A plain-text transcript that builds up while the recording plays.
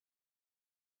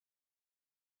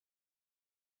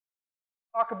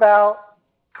talk about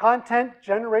content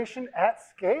generation at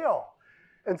scale.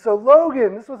 And so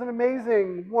Logan, this was an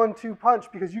amazing 1-2 punch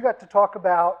because you got to talk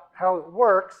about how it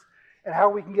works and how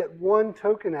we can get one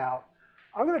token out.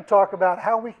 I'm going to talk about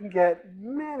how we can get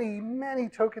many, many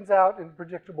tokens out in a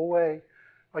predictable way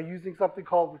by using something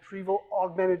called retrieval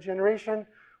augmented generation,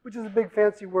 which is a big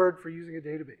fancy word for using a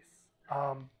database.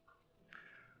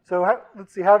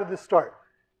 Let's see, how did this start?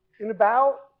 In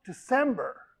about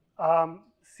December,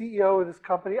 CEO of this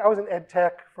company, I was in ed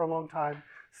tech for a long time.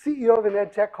 CEO of an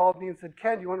ed tech called me and said,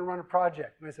 Ken, do you want to run a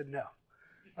project? And I said, no,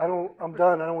 I'm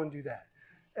done, I don't want to do that.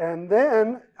 And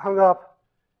then hung up.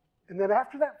 And then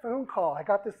after that phone call, I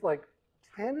got this like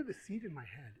planted a seed in my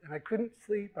head and I couldn't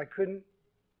sleep, I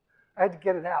had to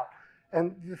get it out.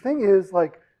 And the thing is,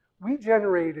 like, we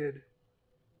generated,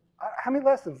 how many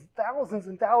lessons? Thousands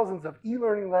and thousands of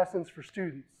e-learning lessons for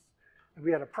students. And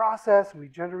we had a process and we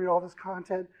generated all this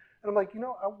content. And I'm like,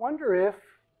 I wonder if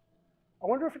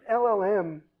an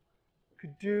LLM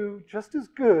could do just as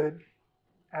good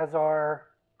as our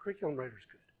curriculum writers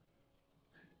could.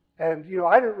 And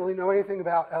I didn't really know anything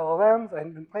about LLMs. I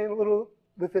hadn't been playing a little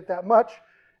with it that much.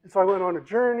 And so I went on a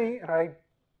journey and I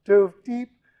dove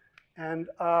deep. And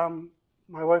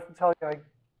my wife will tell you I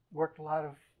worked a lot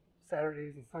of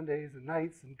Saturdays and Sundays and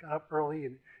nights and got up early.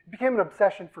 And it became an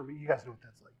obsession for me. You guys know what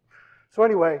that's like. So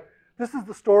anyway, this is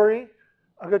the story.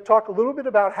 I'm going to talk a little bit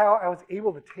about how I was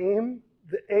able to tame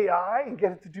the AI and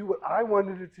get it to do what I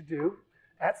wanted it to do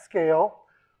at scale.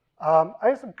 I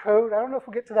have some code. I don't know if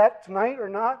we'll get to that tonight or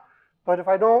not, but if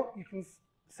I don't, you can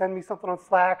send me something on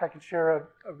Slack. I can share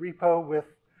a repo with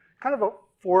kind of a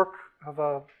fork of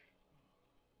a,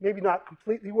 maybe not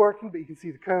completely working, but you can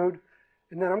see the code.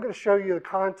 And then I'm going to show you the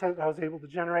content that I was able to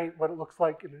generate, what it looks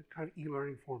like in a kind of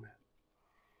e-learning format.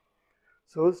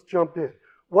 So let's jump in.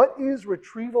 What is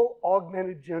retrieval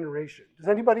augmented generation? Does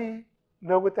anybody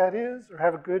know what that is or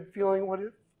have a good feeling what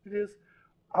it is?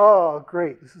 Oh,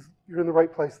 great. You're in the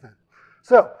right place then.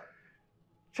 So,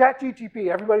 ChatGPT,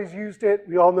 everybody's used it.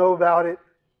 We all know about it.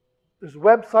 There's a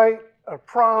website, a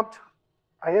prompt.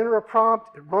 I enter a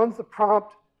prompt. It runs the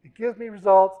prompt. It gives me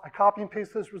results. I copy and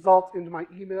paste those results into my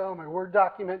email, my Word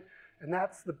document, and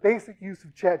that's the basic use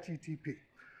of ChatGPT.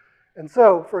 And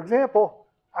so, for example,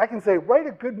 I can say, write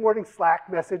a good morning Slack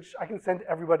message I can send to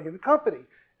everybody in the company,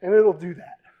 and it'll do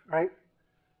that, right?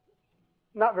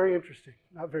 Not very interesting,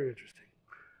 not very interesting.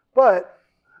 But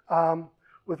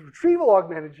with retrieval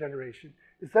augmented generation,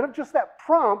 instead of just that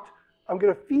prompt, I'm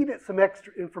going to feed it some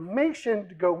extra information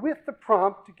to go with the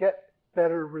prompt to get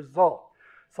better result.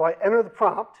 So I enter the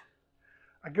prompt,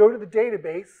 I go to the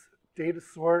database, data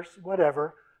source,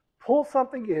 whatever, pull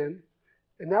something in,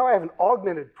 and now I have an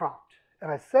augmented prompt.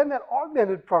 And I send that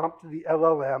augmented prompt to the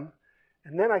LLM,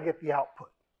 and then I get the output.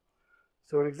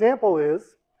 So an example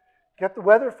is, get the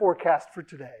weather forecast for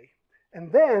today,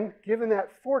 and then, given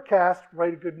that forecast,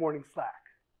 write a good morning Slack.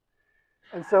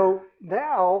 And so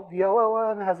now the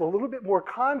LLM has a little bit more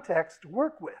context to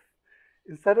work with.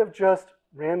 Instead of just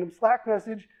random Slack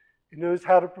message, it knows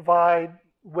how to provide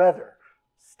weather,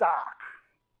 stock,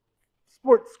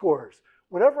 sports scores.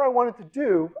 Whatever I want it to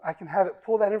do, I can have it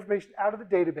pull that information out of the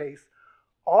database,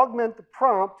 augment the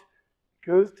prompt,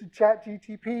 goes to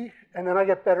ChatGPT, and then I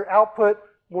get better output,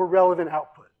 more relevant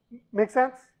output. Make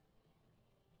sense?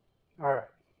 All right.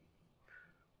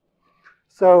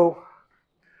 So,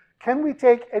 can we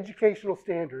take educational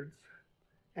standards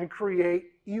and create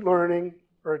e-learning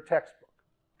or a textbook?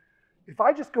 If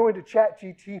I just go into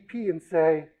ChatGPT and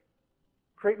say,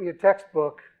 create me a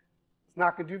textbook, it's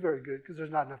not going to do very good because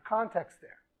there's not enough context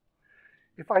there.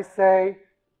 If I say,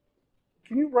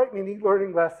 can you write me an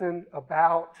e-learning lesson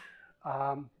about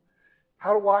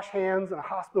how to wash hands in a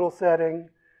hospital setting,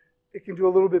 it can do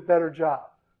a little bit better job.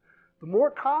 The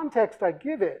more context I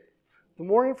give it, the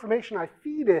more information I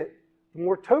feed it, the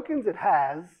more tokens it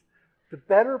has, the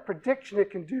better prediction it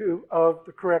can do of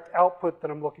the correct output that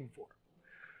I'm looking for.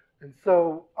 And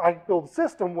so I build a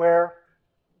system where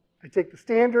I take the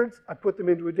standards, I put them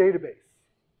into a database.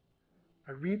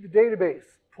 I read the database,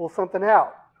 pull something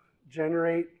out,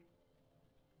 generate,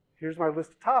 here's my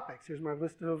list of topics, here's my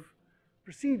list of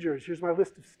procedures, here's my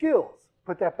list of skills,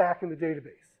 put that back in the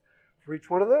database. For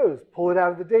each one of those, pull it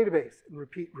out of the database and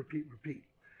repeat, repeat, repeat.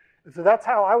 And so that's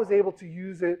how I was able to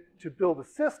use it to build a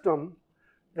system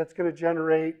that's going to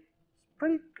generate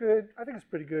pretty good, I think it's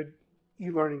pretty good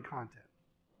e-learning content.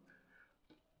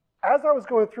 As I was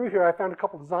going through here, I found a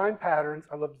couple design patterns.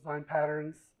 I love design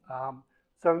patterns.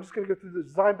 So I'm just going to go through the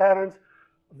design patterns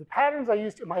of the patterns I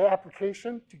used in my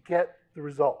application to get the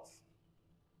results.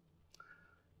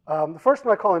 The first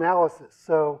one I call analysis.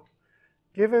 So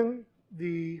given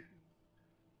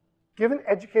given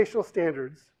educational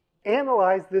standards,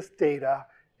 analyze this data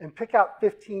and pick out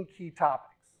 15 key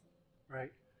topics,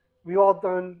 right? If you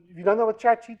done that with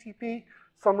ChatGTP,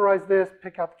 summarize this,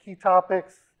 pick out the key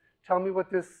topics, tell me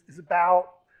what this is about.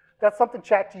 That's something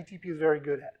ChatGTP is very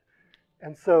good at.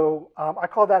 And so I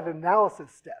call that an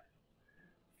analysis step.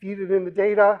 Feed it in the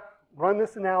data, run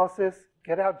this analysis,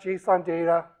 get out JSON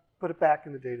data, put it back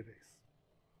in the database.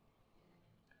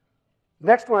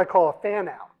 Next one I call a fan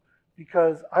out,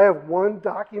 because I have one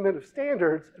document of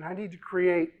standards and I need to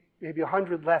create maybe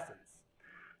 100 lessons.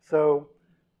 So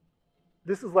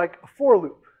this is like a for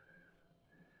loop.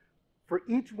 For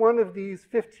each one of these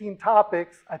 15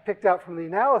 topics I picked out from the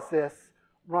analysis,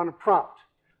 run a prompt.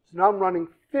 So now I'm running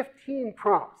 15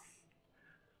 prompts.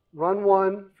 Run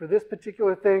one for this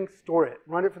particular thing, store it.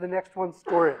 Run it for the next one,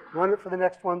 store it. Run it for the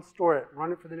next one, store it.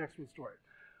 Run it for the next one, store it.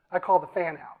 I call the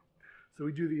fan out. So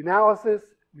we do the analysis,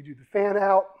 we do the fan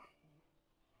out,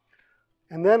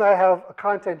 and then I have a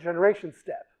content generation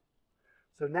step.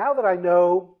 So now that I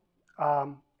know,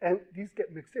 and these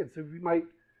get mixed in, so we might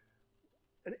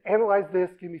analyze this,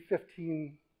 give me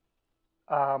 15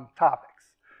 topics.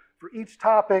 For each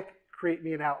topic, create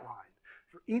me an outline.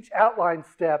 For each outline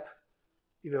step,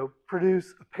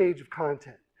 produce a page of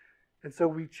content. And so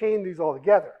we chain these all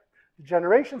together. The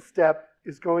generation step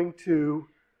is going to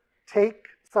take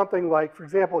something like, for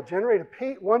example, generate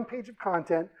one page of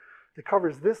content that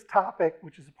covers this topic,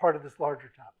 which is a part of this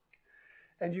larger topic.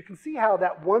 And you can see how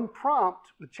that one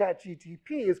prompt with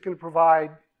ChatGTP is going to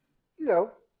provide,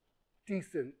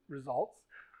 decent results.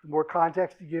 The more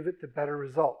context you give it, the better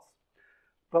results.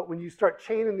 But when you start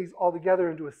chaining these all together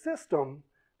into a system,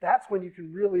 that's when you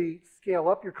can really scale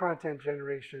up your content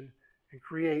generation and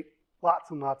create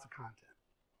lots and lots of content.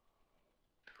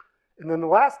 And then the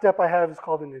last step I have is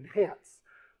called an enhance.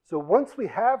 So once we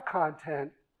have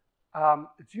content,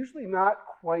 it's usually not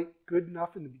quite good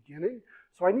enough in the beginning.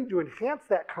 So I need to enhance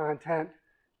that content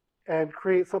and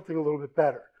create something a little bit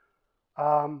better.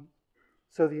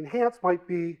 So the enhance might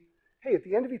be, hey, at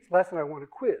the end of each lesson, I want a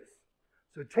quiz.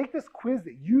 So take this quiz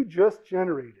that you just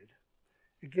generated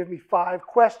and give me 5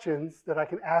 questions that I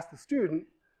can ask the student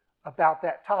about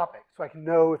that topic so I can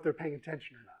know if they're paying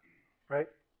attention or not, right?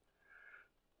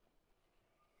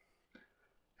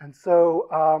 And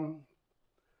so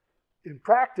in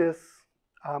practice,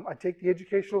 I take the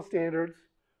educational standards,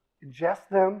 ingest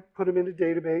them, put them in a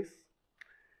database,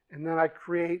 and then I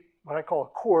create what I call a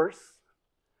course.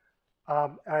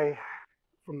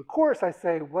 From the course, I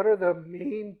say, what are the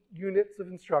main units of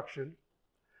instruction?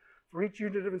 For each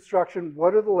unit of instruction,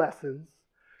 what are the lessons?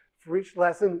 For each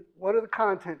lesson, what are the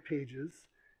content pages?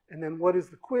 And then what is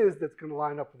the quiz that's going to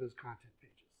line up with those content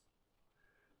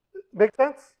pages? Make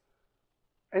sense?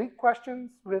 Any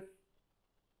questions with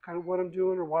kind of what I'm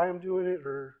doing or why I'm doing it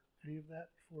or any of that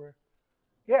before?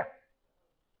 Yeah.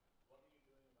 What are you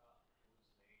doing about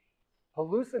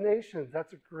hallucinations? Hallucinations,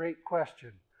 that's a great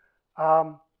question.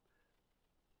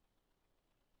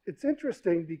 It's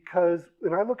interesting because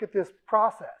when I look at this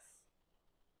process,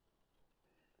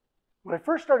 when I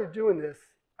first started doing this,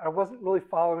 I wasn't really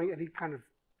following any kind of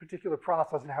particular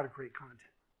process on how to create content.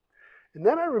 And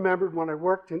then I remembered when I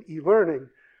worked in e-learning,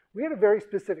 we had a very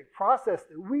specific process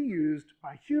that we used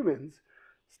by humans,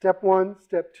 step 1,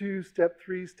 step 2, step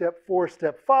 3, step 4,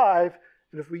 step 5,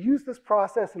 and if we use this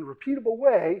process in a repeatable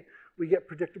way, we get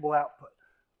predictable output.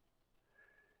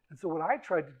 And so what I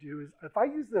tried to do is, if I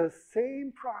use the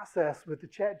same process with the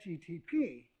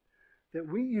ChatGTP that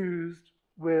we used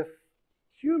with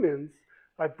humans,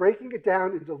 by breaking it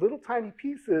down into little tiny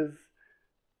pieces,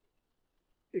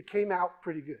 it came out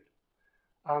pretty good.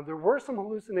 There were some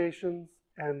hallucinations,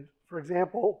 and for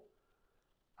example,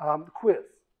 the quiz.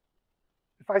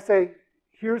 If I say,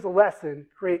 here's a lesson,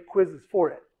 create quizzes for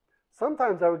it,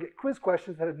 sometimes I would get quiz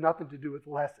questions that had nothing to do with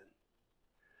the lesson.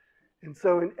 And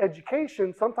so in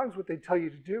education, sometimes what they tell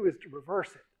you to do is to reverse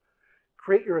it.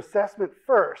 Create your assessment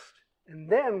first, and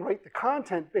then write the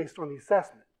content based on the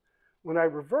assessment. When I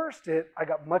reversed it, I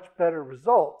got much better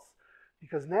results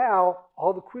because now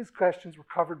all the quiz questions were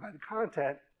covered by the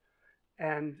content,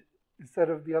 and instead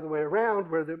of the other way around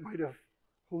where they might have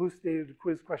hallucinated the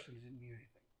quiz questions didn't mean anything.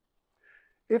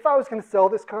 If I was going to sell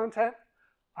this content,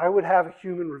 I would have a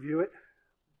human review it.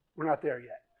 We're not there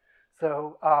yet.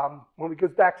 So when it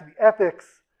goes back to the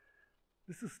ethics,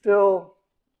 this is still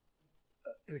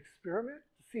an experiment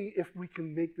to see if we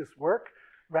can make this work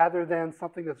rather than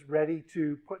something that's ready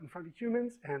to put in front of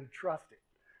humans and trust it.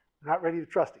 We're not ready to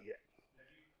trust it yet.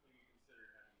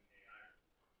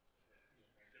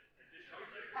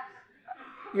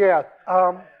 Yeah.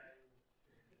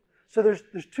 So there's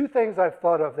 2 things I've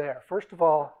thought of there. First of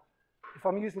all, if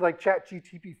I'm using like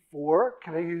ChatGPT 4,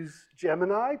 can I use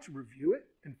Gemini to review it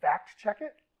and fact check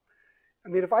it? I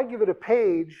mean, if I give it a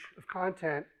page of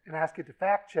content and ask it to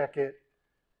fact check it,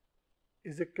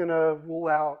 is it gonna rule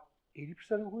out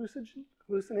 80% of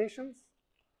hallucinations?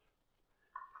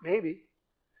 Maybe.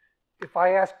 If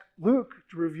I ask Luke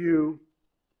to review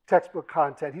textbook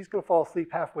content, he's gonna fall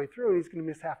asleep halfway through and he's gonna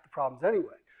miss half the problems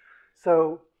anyway.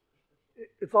 So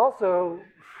it's also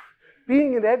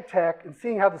being in ed tech and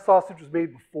seeing how the sausage was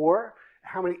made before,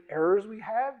 how many errors we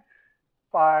had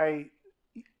by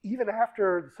even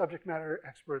after the subject matter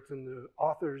experts and the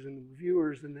authors and the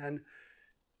reviewers, and then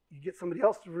you get somebody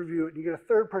else to review it, and you get a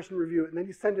third person to review it, and then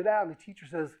you send it out, and the teacher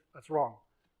says, that's wrong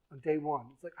on day one.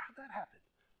 It's like, how'd that happen,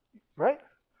 right?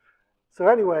 So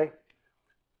anyway,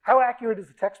 how accurate is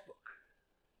a textbook,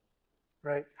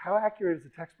 right? How accurate is a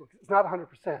textbook? It's not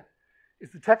 100%.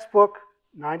 Is the textbook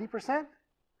 90%?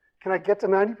 Can I get to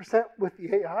 90% with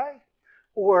the AI?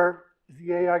 Or is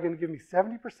the AI going to give me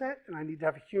 70% and I need to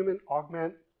have a human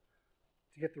augment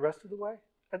to get the rest of the way?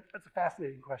 That's a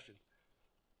fascinating question.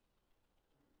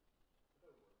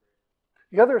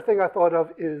 The other thing I thought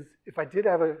of is if I did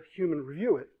have a human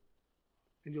review it,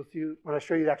 and you'll see when I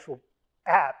show you the actual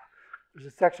app, there's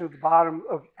a section at the bottom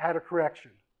of add a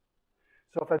correction.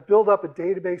 So if I build up a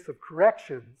database of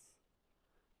corrections,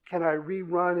 can I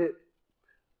rerun it?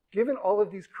 Given all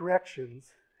of these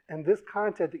corrections and this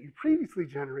content that you previously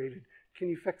generated, can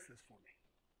you fix this for me?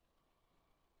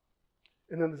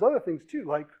 And then there's other things too,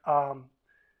 like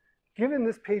given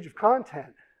this page of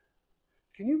content,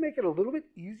 can you make it a little bit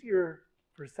easier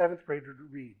for a 7th grader to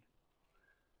read?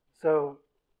 So,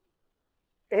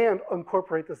 and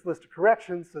incorporate this list of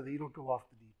corrections so that you don't go off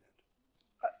the deep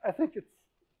end. I think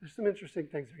there's some interesting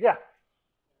things here. Yeah?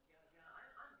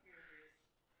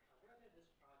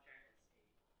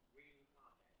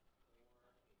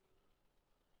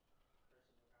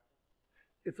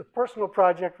 It's a personal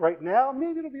project right now.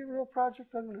 Maybe it'll be a real project.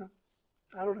 I don't know.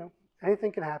 I don't know.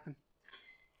 Anything can happen.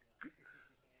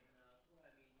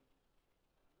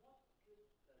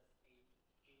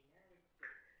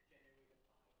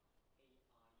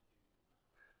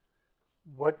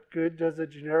 What good does a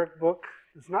generic book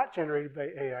that's not generated by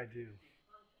AI do?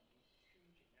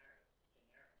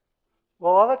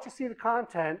 Well, I'll let you see the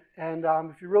content, and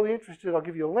if you're really interested, I'll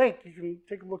give you a link. You can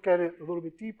take a look at it a little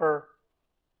bit deeper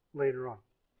later on.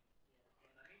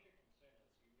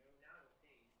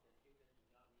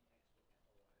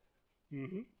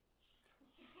 Mm-hmm.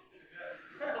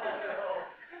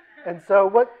 And so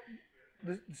what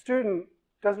the student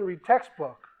doesn't read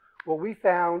textbook. What we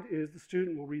found is the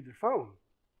student will read their phone.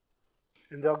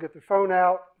 And they'll get their phone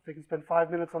out. They can spend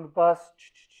 5 minutes on the bus.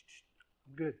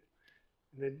 Good.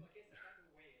 And then,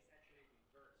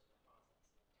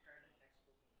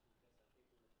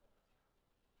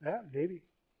 yeah, maybe.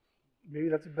 Maybe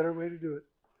that's a better way to do it.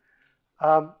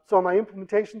 So on my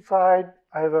implementation side,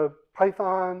 I have a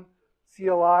Python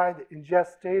CLI that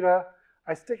ingests data.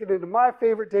 I stick it into my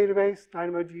favorite database,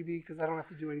 DynamoDB, because I don't have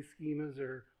to do any schemas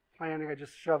or planning. I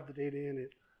just shove the data in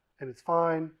it, and it's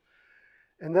fine.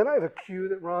 And then I have a queue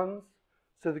that runs.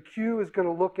 So the queue is going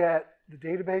to look at the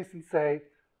database and say,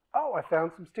 oh, I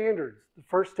found some standards. The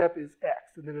first step is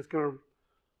X, and then it's going to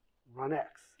run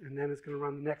X. And then it's going to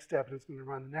run the next step, and it's going to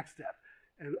run the next step.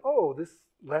 And oh, this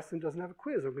lesson doesn't have a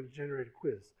quiz. I'm going to generate a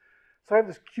quiz. So I have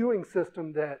this queuing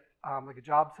system that, like a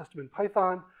job system in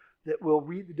Python, that will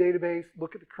read the database,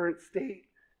 look at the current state,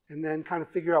 and then kind of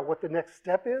figure out what the next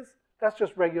step is. That's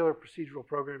just regular procedural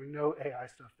programming, no AI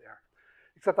stuff there.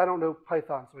 Except I don't know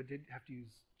Python, so I did have to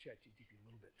use ChatGPT a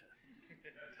little bit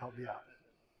to help me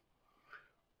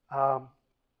out.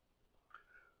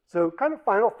 So kind of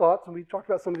final thoughts, and we talked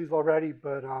about some of these already,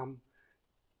 but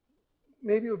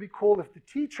maybe it would be cool if the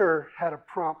teacher had a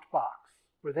prompt box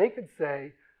where they could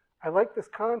say, I like this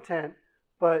content,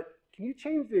 but can you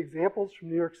change the examples from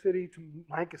New York City to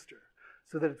Lancaster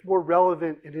so that it's more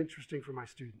relevant and interesting for my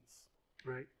students,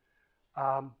 right?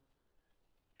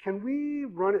 Can we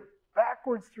run it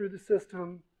backwards through the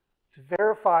system to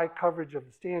verify coverage of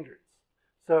the standards?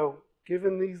 So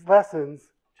given these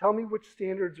lessons, tell me which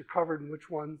standards are covered and which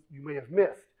ones you may have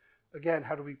missed. Again,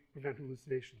 how do we prevent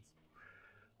hallucinations?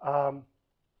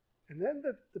 And then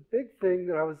the big thing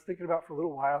that I was thinking about for a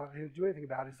little while and I didn't do anything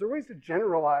about is there are ways to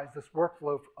generalize this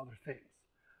workflow for other things.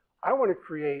 I want to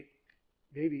create,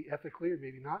 maybe ethically or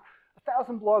maybe not,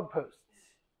 1,000 blog posts.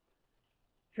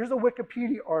 Here's a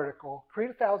Wikipedia article. Create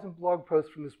 1,000 blog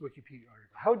posts from this Wikipedia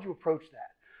article. How would you approach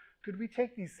that? Could we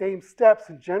take these same steps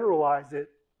and generalize it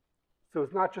so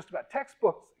it's not just about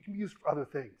textbooks, it can be used for other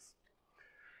things?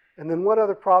 And then what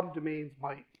other problem domains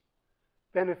might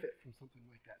benefit from something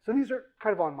like that? So these are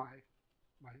kind of on my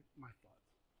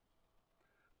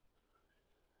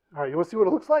All right, you want to see what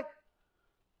it looks like?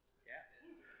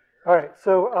 Yeah. All right,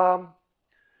 so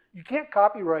you can't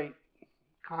copyright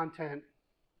content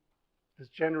that's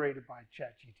generated by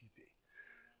ChatGPT,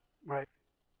 right?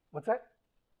 What's that?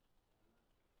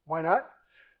 Why not?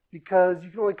 Because you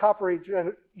can only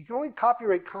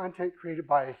copyright content created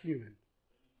by a human.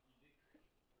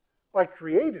 Well, I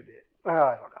created it. I don't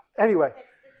know. Anyway,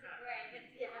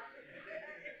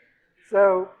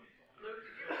 so Luke,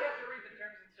 did you have to read the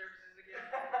terms and services again?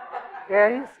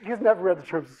 yeah, he's never read the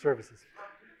terms of services.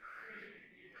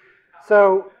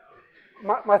 So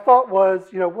my thought was,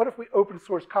 what if we open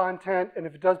source content, and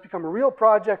if it does become a real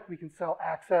project, we can sell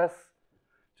access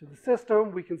to the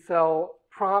system, we can sell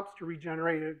prompts to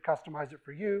regenerate it, customize it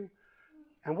for you.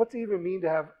 And what's it even mean to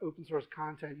have open source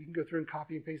content? You can go through and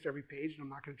copy and paste every page, and I'm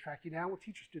not going to track you down. Well,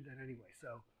 teachers did that anyway.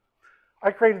 So I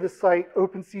created this site,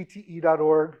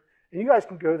 opencte.org, and you guys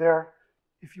can go there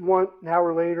if you want now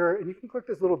or later, and you can click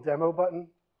this little demo button.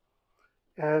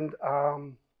 And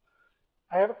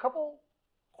I have a couple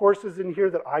courses in here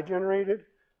that I generated.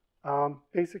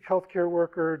 Basic healthcare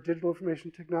worker, digital information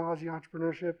technology,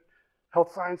 entrepreneurship,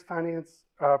 health science, finance,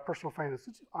 personal finance,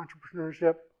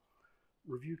 entrepreneurship,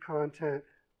 review content.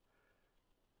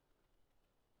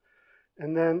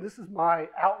 And then this is my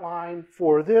outline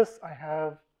for this. I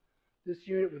have this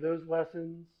unit with those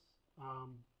lessons.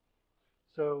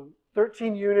 So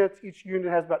 13 units, each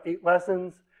unit has about 8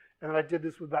 lessons, and then I did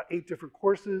this with about 8 different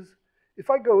courses. If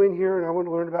I go in here and I want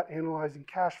to learn about analyzing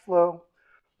cash flow,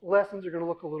 lessons are going to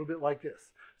look a little bit like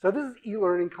this. So this is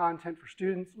e-learning content for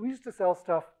students. We used to sell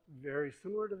stuff very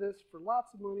similar to this for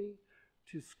lots of money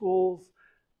to schools.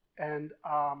 And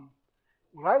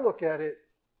when I look at it,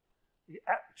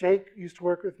 Jake used to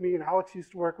work with me and Alex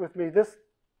used to work with me. This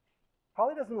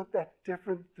probably doesn't look that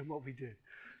different than what we did.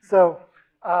 So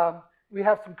we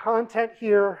have some content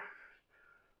here.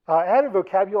 I added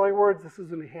vocabulary words. This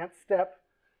is an enhanced step.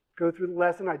 Go through the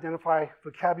lesson, identify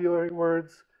vocabulary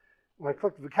words. When I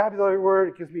click the vocabulary word,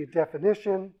 it gives me a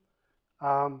definition.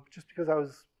 Just because I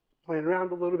was playing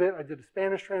around a little bit, I did a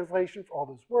Spanish translation for all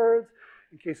those words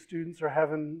in case students are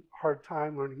having a hard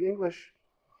time learning English.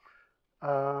 You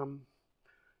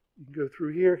can go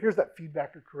through here. Here's that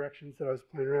feedback or corrections that I was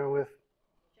playing around with.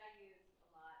 Which I use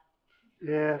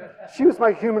a lot. Yeah, she was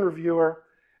my human reviewer.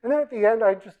 And then at the end,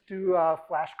 I just do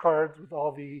flashcards with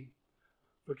all the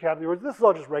vocabulary words. This is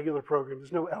all just regular programs.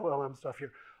 There's no LLM stuff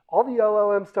here. All the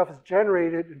LLM stuff is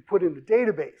generated and put in the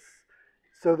database.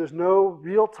 So there's no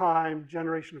real-time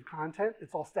generation of content.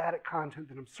 It's all static content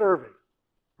that I'm serving,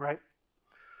 right?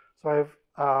 So I have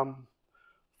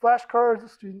flashcards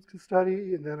that students can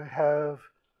study, and then I have,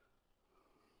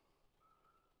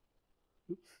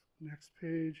 oops, next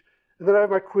page. And then I have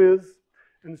my quiz,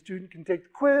 and the student can take the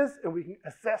quiz, and we can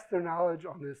assess their knowledge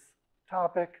on this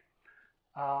topic.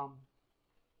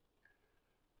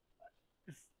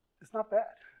 It's not bad.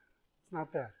 It's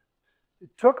not bad. It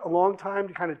took a long time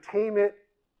to kind of tame it,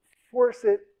 force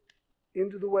it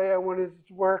into the way I wanted it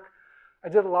to work. I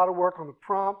did a lot of work on the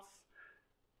prompts.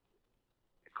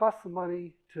 It costs some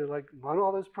money to run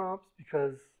all those prompts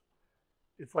because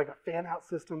it's like a fan-out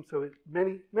system. So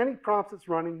many prompts it's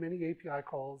running, many API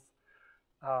calls.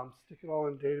 Stick it all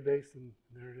in a database, and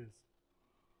there it is.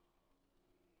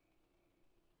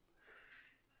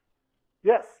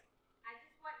 Yes? I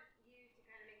just want you to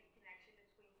kind of make the connection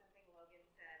between something Logan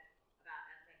said about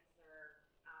ethics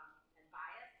and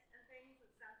bias and things, and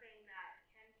something that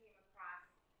Ken came across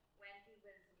when he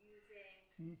was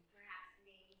using perhaps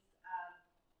names of,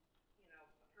 a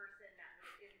person that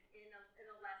was in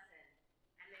a lesson,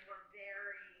 and they were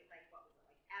very, what was it,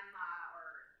 like Emma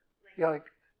or Yeah,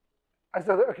 I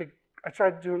said, okay, I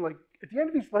tried doing at the end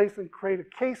of each lesson, create a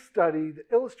case study that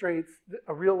illustrates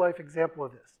a real life example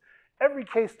of this. Every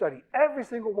case study, every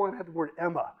single one had the word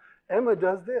Emma. Emma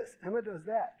does this, Emma does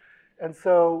that. And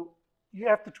so you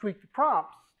have to tweak the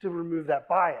prompts to remove that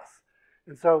bias.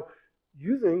 And so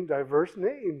using diverse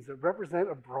names that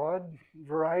represent a broad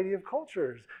variety of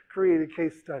cultures, create a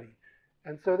case study.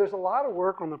 And so there's a lot of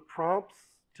work on the prompts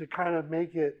to kind of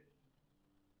make it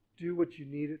do what you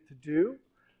need it to do.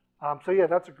 So yeah,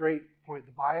 that's a great point.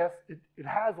 The bias, it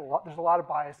has a lot, there's a lot of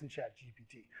bias in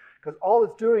ChatGPT because all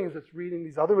it's doing is it's reading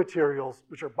these other materials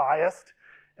which are biased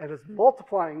and it's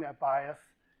multiplying that bias.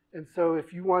 And so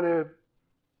if you want to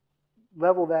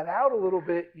level that out a little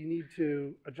bit, you need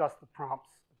to adjust the prompts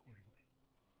accordingly.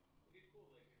 It'd be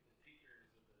cool, if the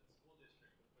teachers of the school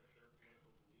district would put their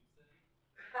political beliefs in.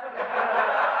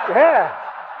 Yeah.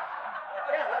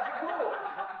 Yeah, that'd be cool.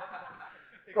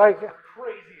 Crazy.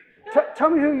 Tell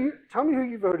me who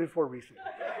you voted for recently.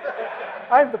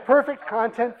 I have the perfect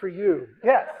content for you.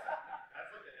 Yes. That's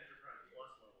like an enterprise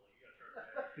plus level.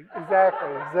 Exactly.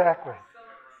 Southern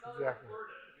Exactly.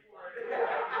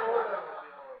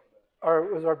 Florida.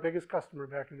 It was our biggest customer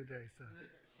back in the day. So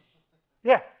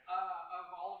yeah. Of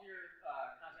all of your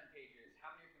content pages, how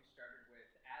many of them started with,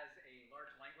 as a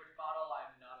large language model,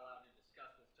 I'm not allowed to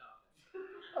discuss this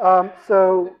topic?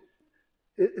 So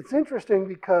it's interesting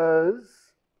because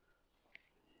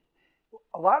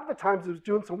a lot of the times it was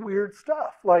doing some weird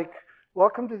stuff, like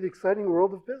 "Welcome to the exciting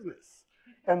world of business,"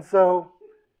 and so,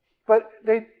 but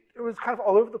it was kind of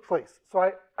all over the place. So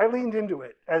I leaned into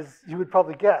it, as you would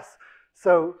probably guess.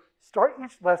 So start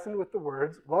each lesson with the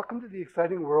words "Welcome to the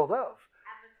exciting world of,"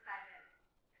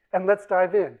 and let's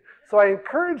dive in. So I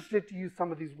encouraged it to use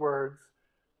some of these words,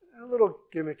 a little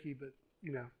gimmicky, but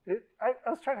I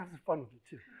was trying to have some fun with it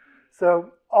too.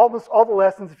 So almost all the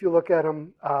lessons, if you look at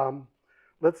them,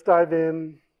 let's dive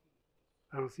in.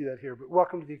 I don't see that here, but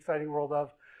welcome to the exciting world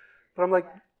of. But I'm like,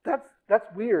 that's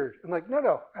weird. I'm like,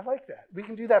 no, I like that. We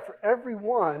can do that for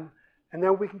everyone, and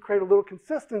then we can create a little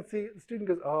consistency. The student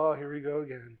goes, oh, here we go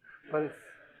again. But it's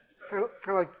kind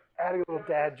of like adding a little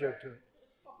dad joke to it.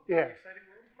 Yeah. Exciting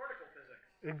world of particle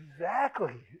physics.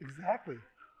 Exactly.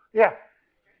 Yeah.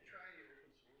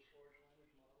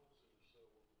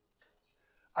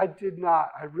 I did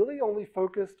not. I really only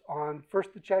focused on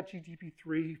first the ChatGPT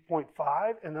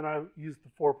 3.5, and then I used the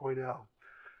 4.0.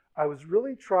 I was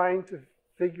really trying to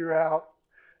figure out,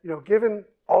 given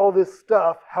all this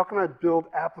stuff, how can I build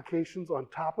applications on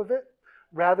top of it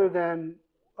rather than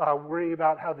worrying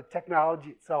about how the technology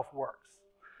itself works.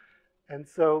 And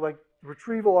so, like,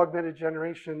 retrieval augmented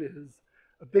generation is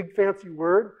a big fancy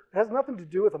word. It has nothing to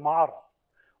do with a model.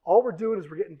 All we're doing is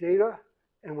we're getting data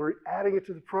and we're adding it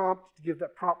to the prompt to give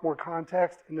that prompt more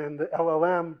context, and then the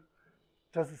LLM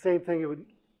does the same thing it would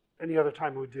any other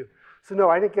time it would do. So no,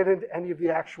 I didn't get into any of the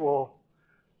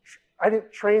I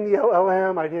didn't train the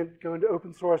LLM, I didn't go into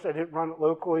open source, I didn't run it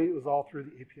locally, it was all through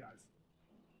the APIs. Have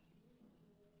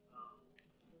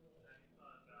you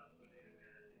thought about putting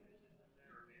embedded images in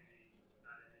there, or maybe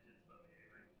not images, but maybe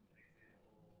like an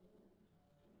example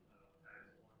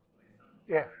task form, like some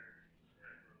Yeah. other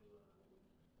type of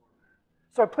format?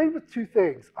 So I played with two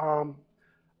things.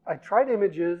 I tried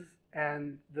images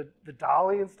and the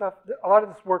Dolly and stuff. A lot of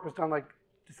this work was done like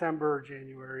December,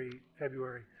 January,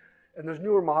 February. And there's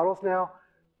newer models now.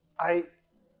 I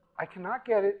cannot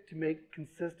get it to make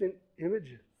consistent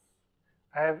images.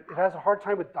 It has a hard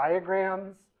time with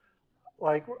diagrams.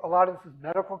 Like a lot of this is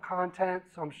medical content,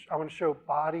 so I want to show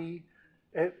body.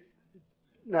 It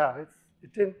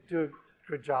didn't do a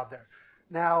good job there.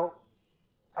 Now,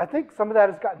 I think some of that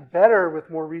has gotten better with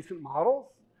more recent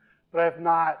models, but I have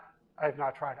not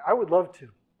tried it. I would love to.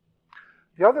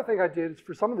 The other thing I did is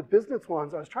for some of the business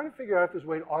ones, I was trying to figure out if there's a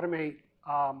way to automate.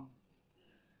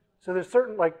 So there's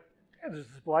certain, there's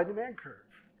a supply demand curve.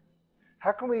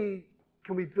 How can we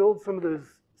build some of those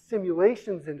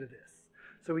simulations into this?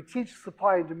 So we teach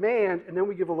supply and demand, and then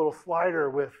we give a little slider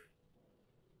with,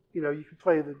 you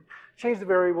can change the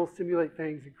variables, simulate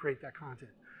things, and create that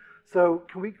content. So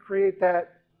can we create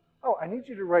that? Oh, I need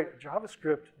you to write a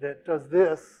JavaScript that does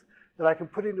this, that I can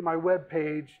put into my web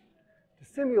page to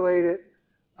simulate it,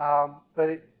 but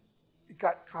it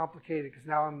got complicated because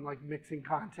now I'm like mixing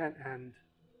content and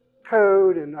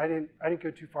code, and I didn't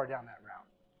go too far down that route.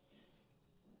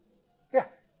 Yeah.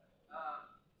 So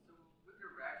with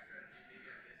your RAG strategy, maybe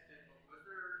I missed it, but was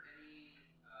there any?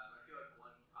 I feel like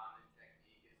one common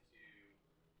technique is to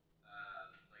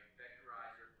like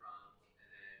vectorize your prompts, and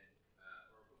then,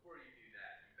 or before you do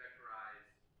that, you vectorize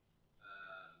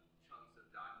chunks of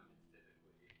documents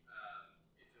typically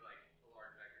into like a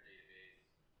large vector database,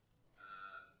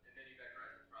 and then you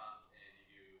vectorize the prompt and you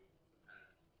do some kind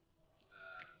of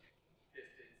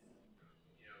distance,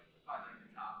 find like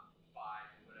the top 5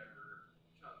 whatever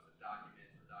chunks of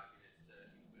documents or documents to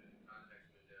include in the context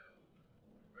window.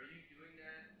 Are you doing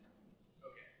that?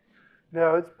 Okay.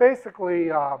 No, it's basically,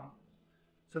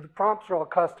 so the prompts are all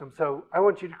custom. So I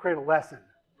want you to create a lesson.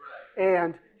 Right.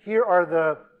 And here are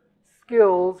the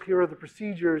skills, here are the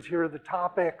procedures, here are the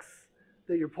topics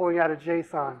that you're pulling out of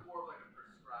JSON. It's more of like a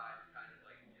prescribed kind of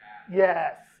like task.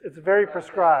 Yes, it's very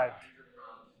prescribed. User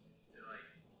prompts to like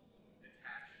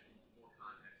attach more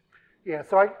context. Yeah,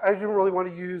 so I didn't really want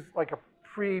to use like a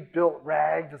pre-built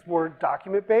RAG that's more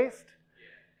document-based.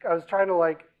 Yeah. I was trying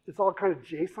to it's all kind of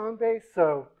JSON-based,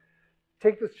 so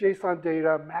take this JSON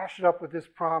data, mash it up with this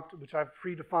prompt, which I've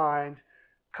predefined,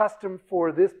 custom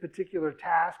for this particular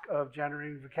task of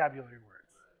generating vocabulary words.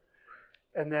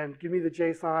 And then give me the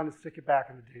JSON and stick it back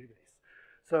in the database.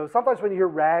 So sometimes when you hear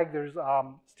RAG, there's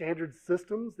standard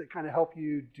systems that kind of help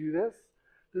you do this.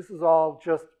 This is all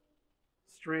just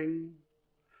string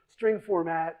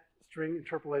format, string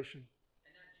interpolation.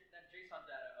 And that JSON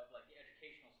data of like the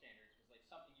educational standards was like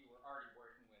something you were already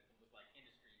working with and was like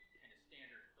industry kind of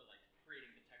standard for like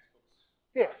creating the textbooks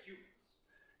Yeah. for humans.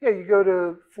 Yeah, you go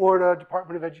to Florida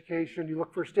Department of Education, you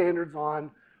look for standards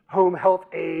on home health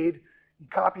aid, you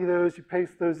copy those, you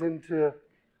paste those into,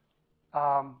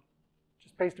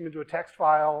 just paste them into a text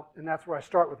file, and that's where I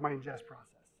start with my ingest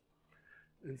process.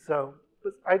 And so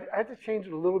I had to change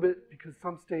it a little bit because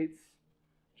some states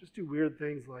just do weird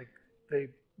things like they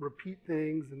repeat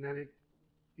things and then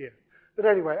yeah. But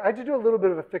anyway, I had to do a little bit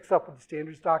of a fix up with the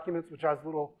standards documents, which I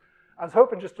was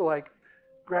hoping just to like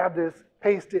grab this,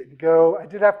 paste it, and go. I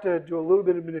did have to do a little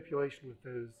bit of manipulation with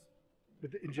the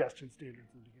ingestion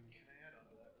standards in the beginning. Can I add on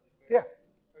to that really quick? Yeah.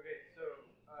 Okay, so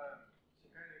to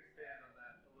kind of expand on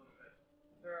that a little bit,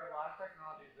 there are a lot of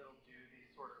technologies that'll do these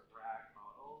sort of RAG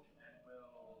models and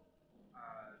will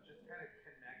just kind of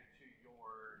connect to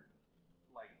your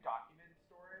like document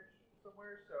storage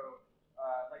somewhere. So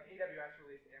like AWS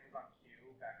released Amazon Q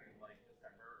back in like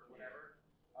December or whatever,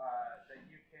 that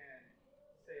you can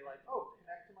say like, oh,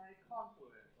 connect to my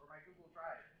Confluence or my Google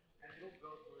Drive, and it'll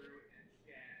go through and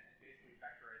scan and basically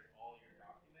vectorize all your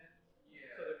documents.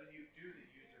 Yeah. So that when you do the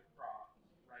user prompt,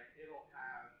 right, it'll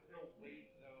weight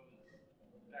those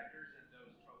vectors and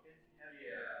those tokens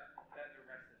heavier than the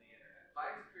rest of the internet. My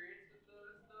experience with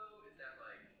those though is that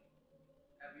like,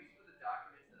 at least for the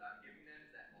documents that I'm giving them,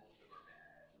 is that all of them are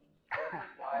bad. That's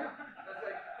like why. That's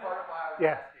like part of why I was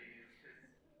asking is because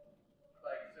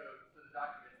like so the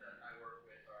documents that I work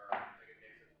with are like a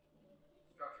mix of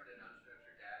structured and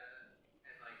unstructured data,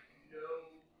 and like no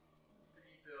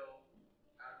pre-built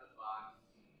out of the box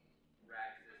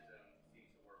RAG system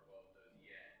seems to work well with those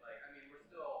yet. Like I mean we're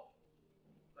still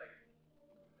like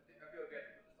I feel like we have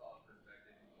to put this all in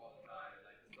perspective all the time, and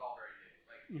like this is all very new.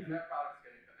 Like that product's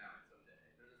gonna come out someday.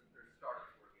 There's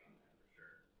startups working on that for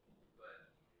sure. But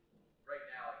right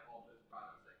now, like all those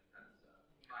products like kind of stuff,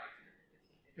 in my experience.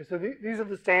 Okay, so these are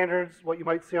the standards, what you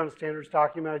might see on a standards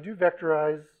document. I do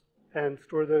vectorize and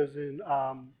store those in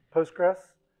Postgres.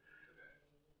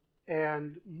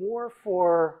 And more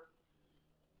for,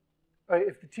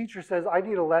 if the teacher says, I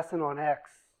need a lesson on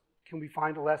X, can we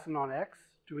find a lesson on X?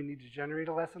 Do we need to generate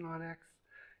a lesson on X?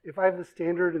 If I have the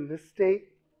standard in this state,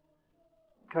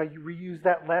 can I reuse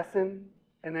that lesson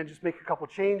and then just make a couple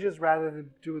changes rather than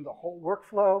doing the whole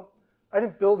workflow? I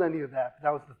didn't build any of that, but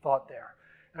that was the thought there.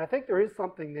 And I think there is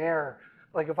something there.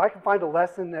 Like if I can find a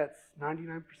lesson that's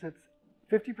 99%,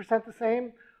 50% the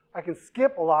same, I can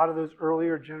skip a lot of those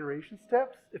earlier generation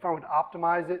steps if I want to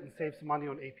optimize it and save some money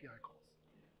on API calls.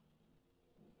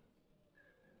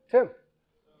 Tim.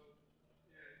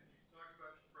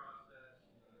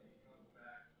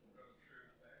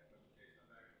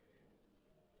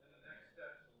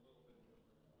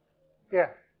 Yeah.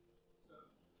 So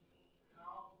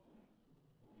how did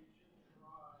you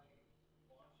try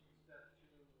launching step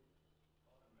 2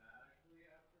 automatically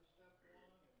after step 1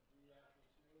 and 3 after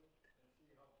 2 and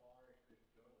see how far it could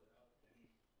go without any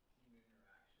team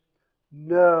interaction?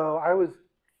 No, I was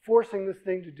forcing this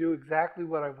thing to do exactly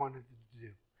what I wanted it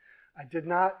to do. I did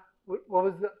not, what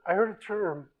was the, I heard a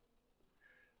term,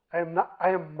 I am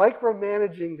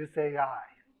micromanaging this AI.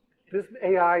 This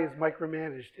AI is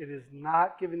micromanaged. It is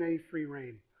not given any free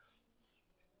rein.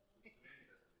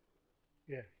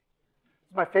 Yeah.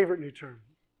 It's my favorite new term,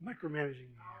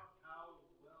 micromanaging. How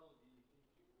well do you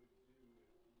think it would do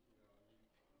if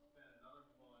you spend another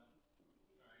month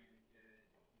trying to get it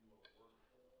to do a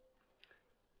workflow?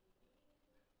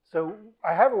 So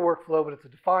I have a workflow, but it's a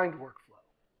defined workflow.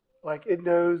 Like it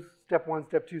knows step 1,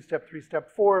 step 2, step 3,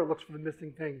 step 4, it looks for the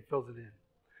missing thing, fills it in.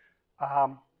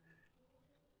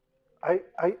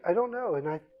 I don't know,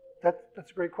 and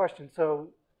that's a great question. So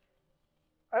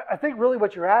I think really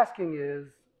what you're asking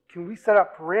is, can we set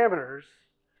up parameters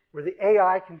where the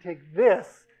AI can take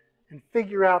this and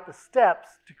figure out the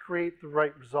steps to create the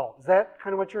right result? Is that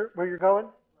kind of what where you're going?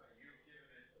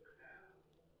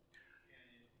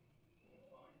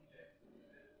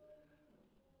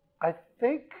 I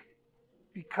think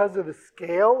because of the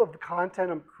scale of the content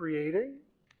I'm creating,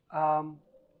 I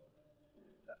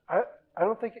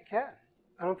don't think it can.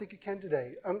 I don't think it can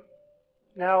today.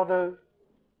 Now the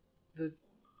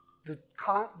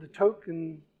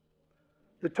token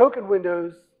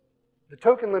windows, the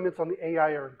token limits on the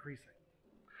AI are increasing.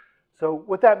 So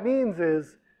what that means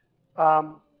is,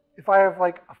 if I have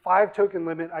like a 5 token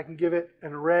limit, I can give it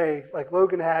an array like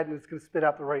Logan had, and it's going to spit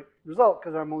out the right result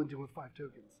because I'm only dealing with 5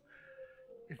 tokens.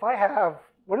 If I have,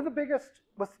 what's the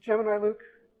Gemini, Luke?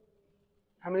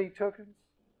 How many tokens?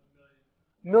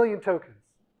 1 million tokens.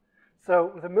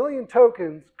 So with 1 million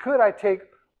tokens, could I take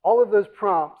all of those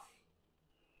prompts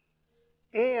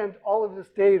and all of this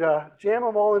data, jam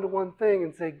them all into one thing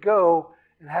and say go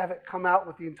and have it come out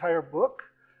with the entire book?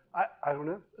 I don't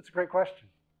know. That's a great question.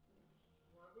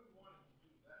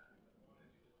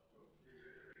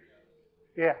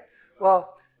 Yeah.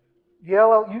 Well, the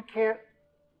LL, you can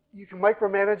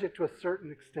micromanage it to a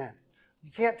certain extent.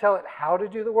 You can't tell it how to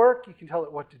do the work, you can tell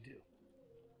it what to do.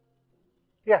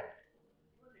 Yeah.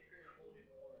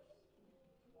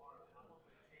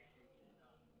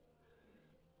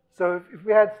 So if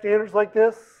we had standards like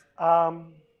this,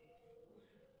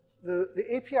 the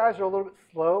APIs are a little bit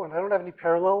slow, and I don't have any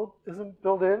parallelism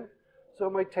built in, so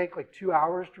it might take like 2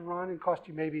 hours to run and cost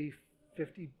you maybe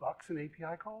 $50 in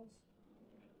API calls.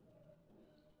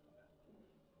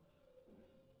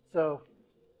 So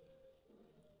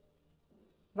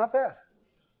not bad.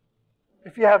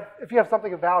 If you have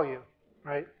something of value,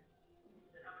 right?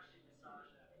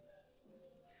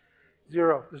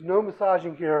 Zero. There's no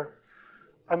massaging here.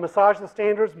 I massage the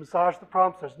standards, massage the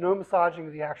prompts. There's no massaging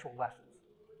of the actual lessons.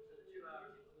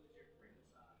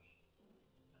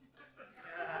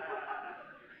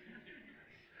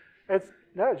 It's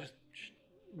no, just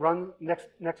run next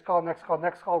call, next call,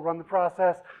 next call. Run the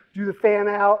process. Do the fan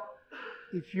out.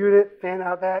 Each unit, fan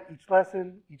out that. Each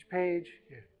lesson, each page.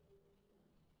 Yeah.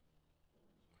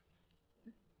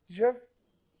 Did you have?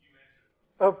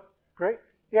 Oh, great.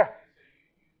 Yeah.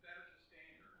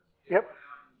 Yep.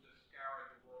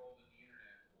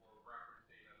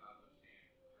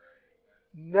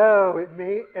 No, it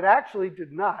actually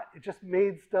did not. It just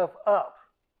made stuff up.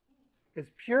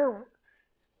 It's pure.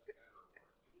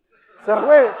 So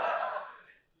wait,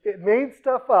 it made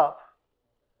stuff up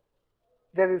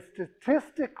that is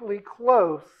statistically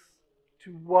close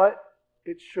to what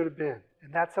it should have been.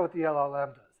 And that's what the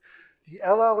LLM does. The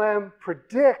LLM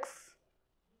predicts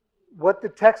what the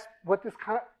text,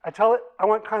 I tell it, I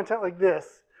want content like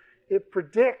this. It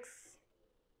predicts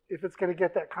if it's going to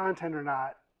get that content or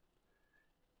not.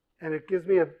 And it gives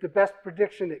me the best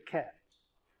prediction it can.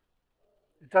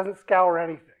 It doesn't scour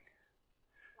anything.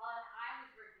 Well, and I was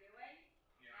reviewing,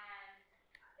 and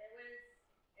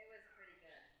it was pretty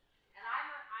good. And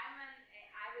I was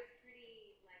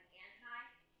pretty like anti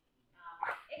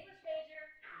English major,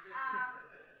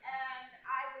 and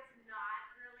I was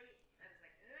not really. I was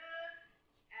like, ugh,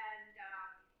 and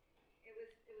it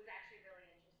was actually really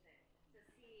interesting to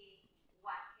see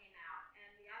what came out.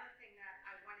 And the other thing that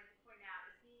I wanted to point out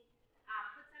is he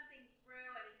put something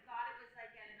through, and he thought it was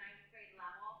like at a 9th grade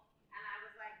level, and I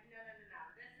was like, no, no, no, no,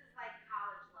 this is like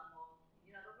college level.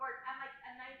 You know, the word. I'm like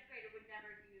a 9th grader would never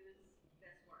use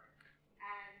this word.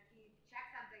 And he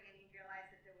checked something, and he realized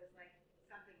that there was like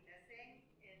something missing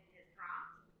in his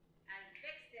prompt, and he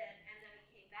fixed it, and then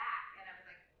he came back, and I was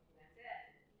like, that's it.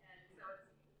 And so it's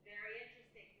very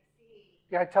interesting to see.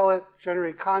 Yeah, I tell it,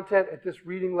 generate content at this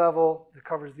reading level that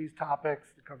covers these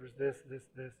topics, that covers this,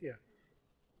 yeah.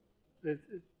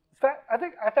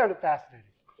 I found it fascinating.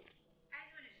 I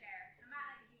just want to share. I'm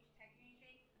not like a huge tech or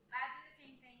anything, but I do the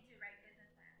same thing to write business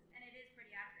plans, and it is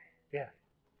pretty accurate. Yeah.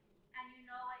 And you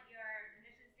know what your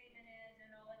mission statement is,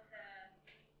 you know what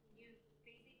you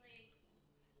basically,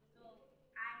 so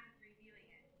I'm reviewing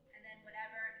it, and then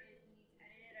whatever needs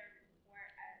edited or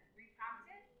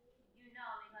reprompted, you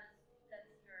know because that's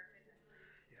your business plan.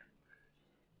 Yeah.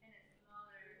 And it's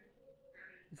smaller, very.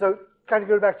 So kind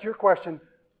of go back to your question.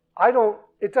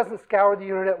 It doesn't scour the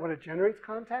internet when it generates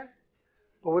content,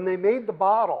 but when they made the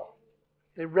model,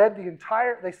 they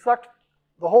sucked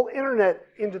the whole internet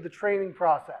into the training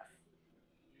process.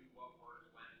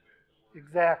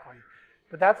 Exactly.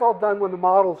 But that's all done when the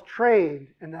model's trained,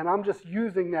 and then I'm just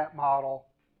using that model.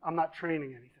 I'm not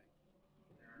training anything.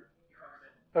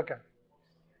 Okay.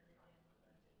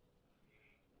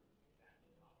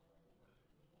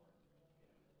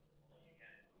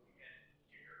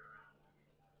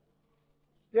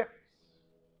 Yeah.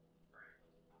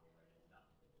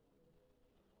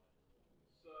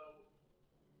 So,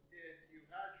 if you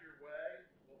had your way,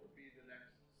 what would be the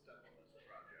next step on this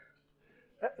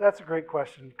project? That's a great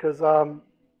question, because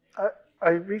I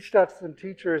reached out to some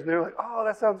teachers, and they were like, oh,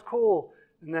 that sounds cool.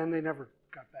 And then they never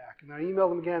got back. And I emailed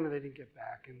them again, and they didn't get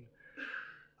back. And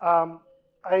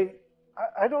I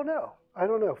don't know. I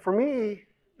don't know. For me,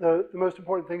 the most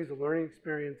important thing is the learning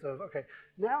experience of, okay,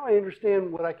 now I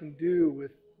understand what I can do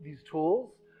with these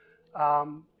tools.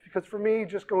 Because for me,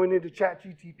 just going into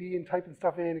ChatGPT and typing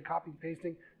stuff in and copying and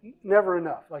pasting, never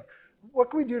enough. Like, what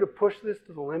can we do to push this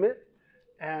to the limit?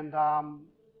 And so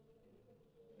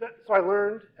I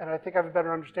learned, and I think I have a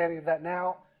better understanding of that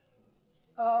now.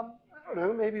 I don't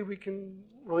know, maybe we can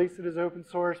release it as open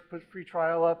source, put free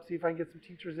trial up, see if I can get some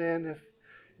teachers in. If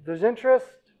there's interest,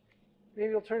 maybe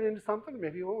it'll turn into something,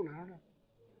 maybe it won't, I don't know.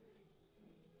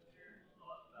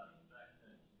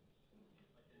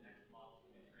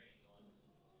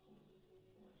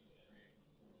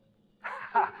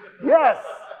 Yes.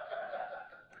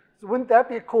 So wouldn't that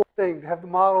be a cool thing to have the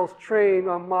models train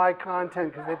on my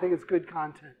content because they think it's good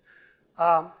content?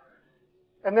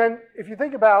 And then if you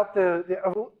think about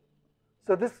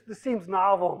so this seems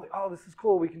novel. Like, oh, this is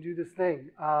cool. We can do this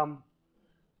thing.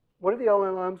 What are the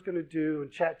LLMs going to do in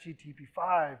ChatGPT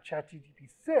 5, ChatGPT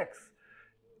 6?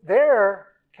 There,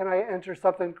 can I enter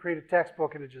something, create a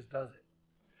textbook, and it just does it?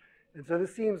 And so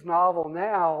this seems novel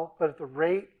now, but at the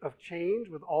rate of change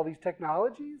with all these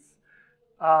technologies,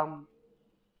 I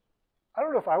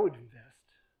don't know if I would invest.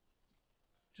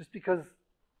 Just because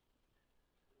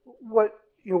what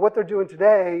they're doing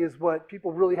today is what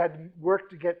people really had to work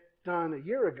to get done a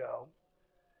year ago.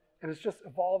 And it's just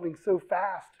evolving so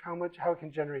fast how it can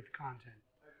generate the content.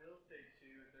 I will say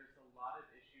too, there's a lot of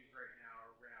issues right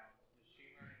now around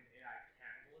machine learning and AI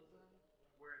cannibalism,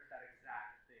 where it's that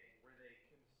exact thing, where they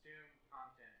consume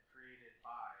content created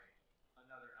by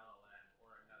another LLM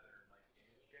or another like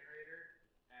image generator,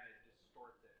 and it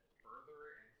distorts it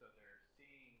further. And so they're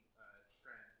seeing a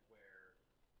trend where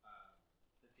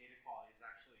the data quality is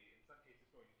actually, in some cases,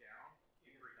 going down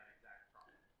because of that exact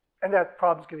problem. And that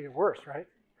problem's going to get worse, right?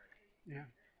 Yeah.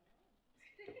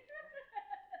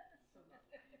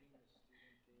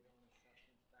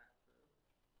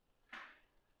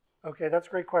 Okay, that's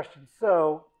a great question.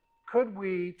 So could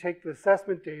we take the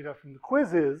assessment data from the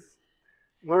quizzes,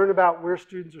 learn about where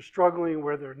students are struggling,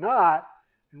 where they're not,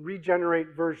 and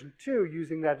regenerate version 2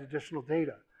 using that additional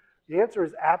data? The answer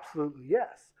is absolutely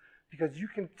yes, because you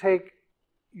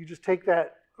just take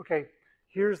that, okay,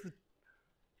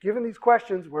 given these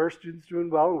questions, where are students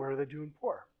doing well and where are they doing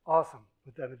poor? Awesome,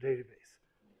 put that in a database,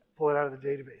 pull it out of the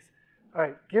database. All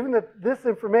right, given this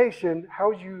information, how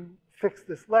would you fix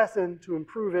this lesson to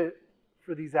improve it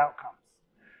for these outcomes?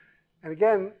 And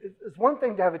again, it's one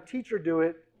thing to have a teacher do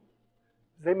it.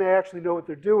 They may actually know what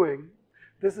they're doing.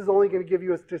 This is only going to give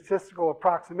you a statistical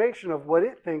approximation of what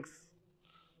it thinks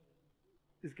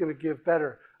is going to give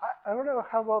better. I don't know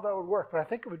how well that would work, but I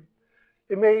think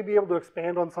it may be able to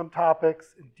expand on some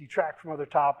topics and detract from other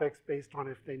topics based on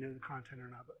if they know the content or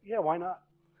not. But yeah, why not?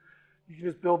 You can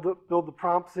just build the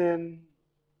prompts in,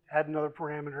 add another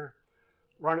parameter,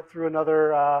 run it through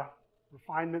another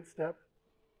refinement step.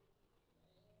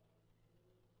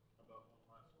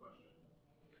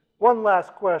 One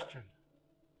last question.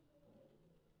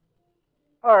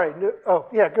 All right. Oh,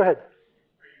 yeah, go ahead.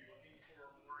 Are you looking for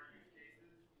more use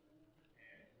cases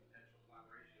and potential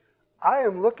collaboration? I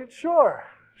am looking, sure.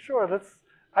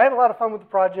 I had a lot of fun with the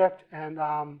project, and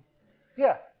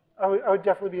yeah, I would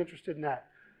definitely be interested in that.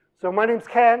 So my name's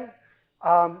Ken.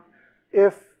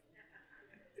 If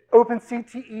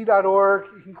opencte.org,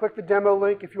 you can click the demo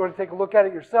link if you want to take a look at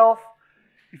it yourself.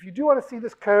 If you do want to see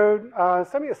this code,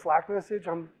 send me a Slack message.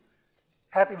 I'm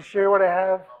happy to share what I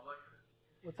have.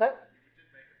 What's that?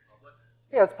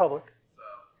 Yeah, it's public.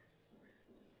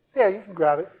 Yeah, you can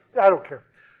grab it. I don't care.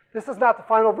 This is not the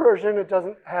final version. It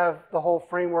doesn't have the whole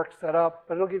framework set up,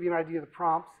 but it'll give you an idea of the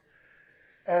prompts.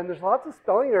 And there's lots of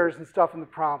spelling errors and stuff in the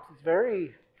prompts. It's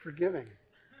very forgiving.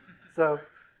 So,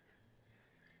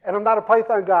 and I'm not a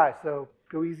Python guy, so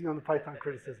go easy on the Python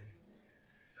criticism.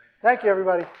 Thank you,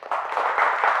 everybody.